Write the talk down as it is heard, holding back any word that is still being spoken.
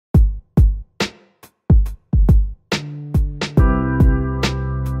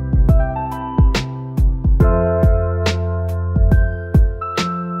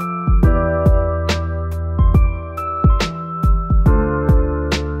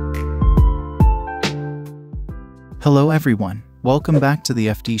Hello everyone, welcome back to the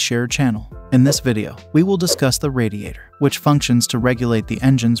FT Share channel. In this video, we will discuss the radiator, which functions to regulate the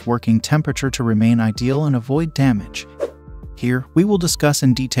engine's working temperature to remain ideal and avoid damage. Here, we will discuss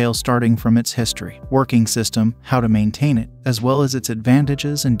in detail starting from its history, working system, how to maintain it, as well as its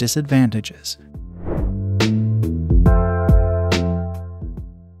advantages and disadvantages.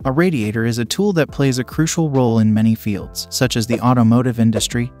 A radiator is a tool that plays a crucial role in many fields, such as the automotive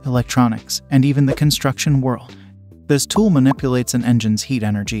industry, electronics, and even the construction world. This tool manipulates an engine's heat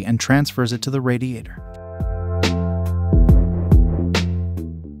energy and transfers it to the radiator.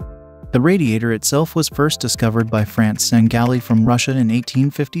 The radiator itself was first discovered by Franz Sangalli from Russia in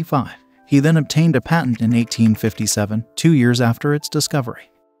 1855. He then obtained a patent in 1857, 2 years after its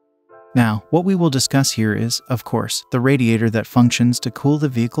discovery. Now, what we will discuss here is, of course, the radiator that functions to cool the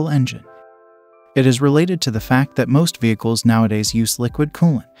vehicle engine. It is related to the fact that most vehicles nowadays use liquid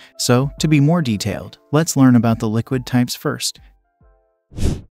coolant. So, to be more detailed, let's learn about the liquid types first.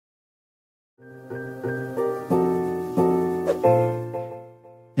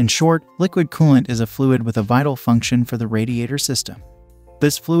 In short, liquid coolant is a fluid with a vital function for the radiator system.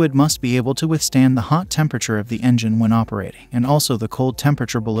 This fluid must be able to withstand the hot temperature of the engine when operating, and also the cold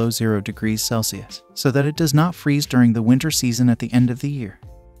temperature below 0 degrees Celsius, so that it does not freeze during the winter season at the end of the year.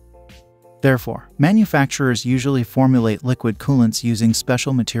 Therefore, manufacturers usually formulate liquid coolants using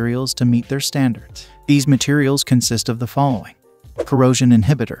special materials to meet their standards. These materials consist of the following. Corrosion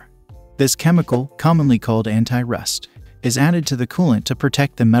inhibitor. This chemical, commonly called anti-rust, is added to the coolant to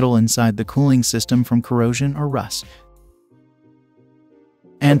protect the metal inside the cooling system from corrosion or rust.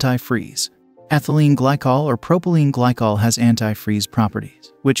 Anti-freeze. Ethylene glycol or propylene glycol has anti-freeze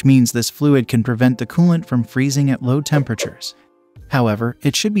properties, which means this fluid can prevent the coolant from freezing at low temperatures. However,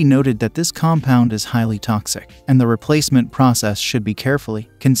 it should be noted that this compound is highly toxic, and the replacement process should be carefully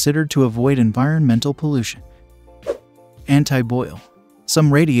considered to avoid environmental pollution. Anti-boil.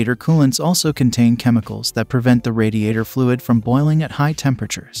 Some radiator coolants also contain chemicals that prevent the radiator fluid from boiling at high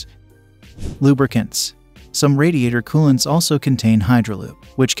temperatures. Lubricants. Some radiator coolants also contain hydrolube,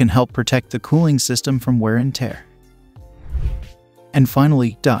 which can help protect the cooling system from wear and tear. And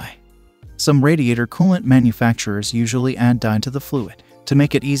finally, dye. Some radiator coolant manufacturers usually add dye to the fluid to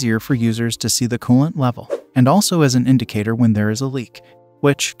make it easier for users to see the coolant level, and also as an indicator when there is a leak,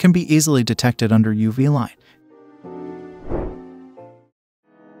 which can be easily detected under UV light.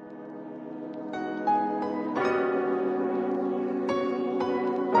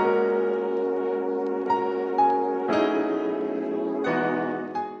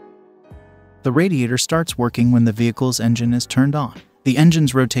 The radiator starts working when the vehicle's engine is turned on. The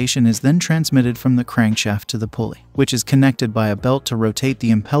engine's rotation is then transmitted from the crankshaft to the pulley, which is connected by a belt to rotate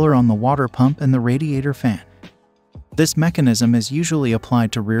the impeller on the water pump and the radiator fan. This mechanism is usually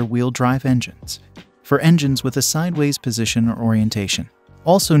applied to rear-wheel drive engines. For engines with a sideways position or orientation,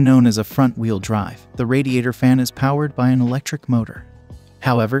 also known as a front-wheel drive, the radiator fan is powered by an electric motor.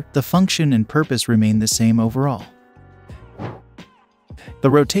 However, the function and purpose remain the same overall.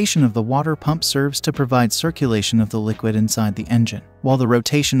 The rotation of the water pump serves to provide circulation of the liquid inside the engine, while the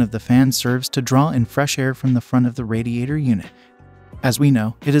rotation of the fan serves to draw in fresh air from the front of the radiator unit. As we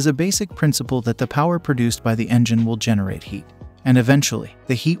know, it is a basic principle that the power produced by the engine will generate heat, and eventually,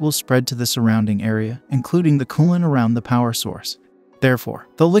 the heat will spread to the surrounding area, including the coolant around the power source. Therefore,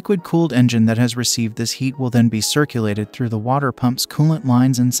 the liquid-cooled engine that has received this heat will then be circulated through the water pump's coolant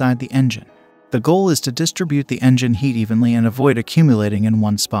lines inside the engine. The goal is to distribute the engine heat evenly and avoid accumulating in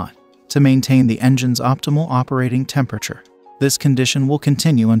one spot, to maintain the engine's optimal operating temperature. This condition will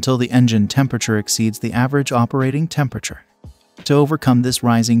continue until the engine temperature exceeds the average operating temperature. To overcome this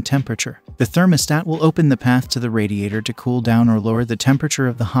rising temperature, the thermostat will open the path to the radiator to cool down or lower the temperature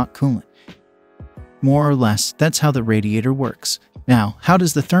of the hot coolant. More or less, that's how the radiator works. Now, how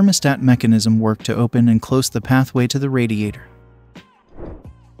does the thermostat mechanism work to open and close the pathway to the radiator?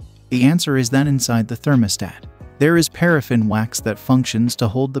 The answer is that inside the thermostat, there is paraffin wax that functions to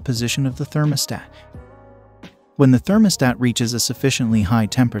hold the position of the thermostat. When the thermostat reaches a sufficiently high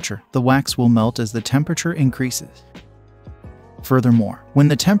temperature, the wax will melt as the temperature increases. Furthermore, when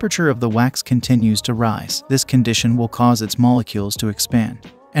the temperature of the wax continues to rise, this condition will cause its molecules to expand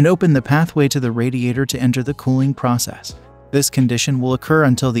and open the pathway to the radiator to enter the cooling process. This condition will occur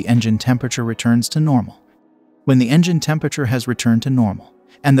until the engine temperature returns to normal. When the engine temperature has returned to normal,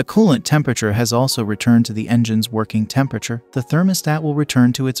 and the coolant temperature has also returned to the engine's working temperature, the thermostat will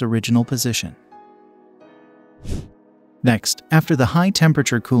return to its original position. Next, after the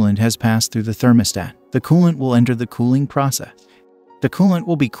high-temperature coolant has passed through the thermostat, the coolant will enter the cooling process. The coolant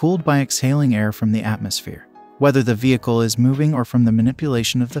will be cooled by exhaling air from the atmosphere, whether the vehicle is moving or from the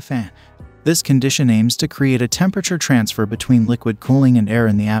manipulation of the fan. This condition aims to create a temperature transfer between liquid cooling and air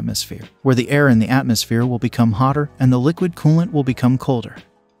in the atmosphere, where the air in the atmosphere will become hotter and the liquid coolant will become colder.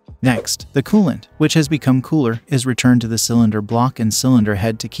 Next, the coolant, which has become cooler, is returned to the cylinder block and cylinder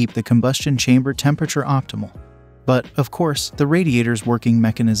head to keep the combustion chamber temperature optimal. But, of course, the radiator's working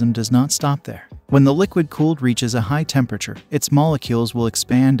mechanism does not stop there. When the liquid cooled reaches a high temperature, its molecules will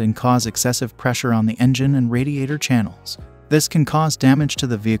expand and cause excessive pressure on the engine and radiator channels. This can cause damage to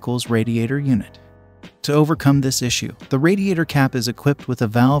the vehicle's radiator unit. To overcome this issue, the radiator cap is equipped with a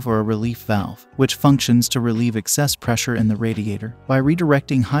valve or a relief valve, which functions to relieve excess pressure in the radiator by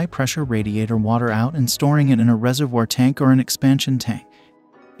redirecting high-pressure radiator water out and storing it in a reservoir tank or an expansion tank.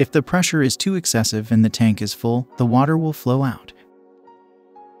 If the pressure is too excessive and the tank is full, the water will flow out.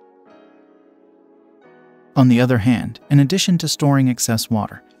 On the other hand, in addition to storing excess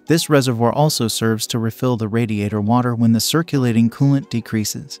water, this reservoir also serves to refill the radiator water when the circulating coolant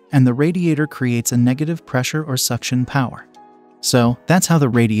decreases, and the radiator creates a negative pressure or suction power. So, that's how the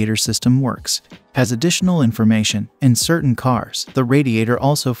radiator system works. As additional information, in certain cars, the radiator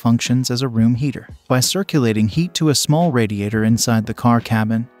also functions as a room heater by circulating heat to a small radiator inside the car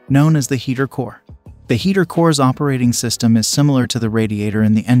cabin, known as the heater core. The heater core's operating system is similar to the radiator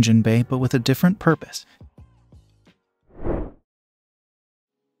in the engine bay but with a different purpose.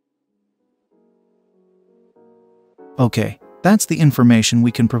 Okay, that's the information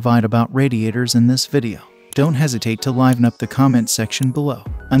we can provide about radiators in this video. Don't hesitate to liven up the comment section below.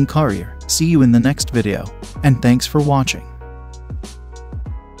 I'm Courier, see you in the next video, and thanks for watching.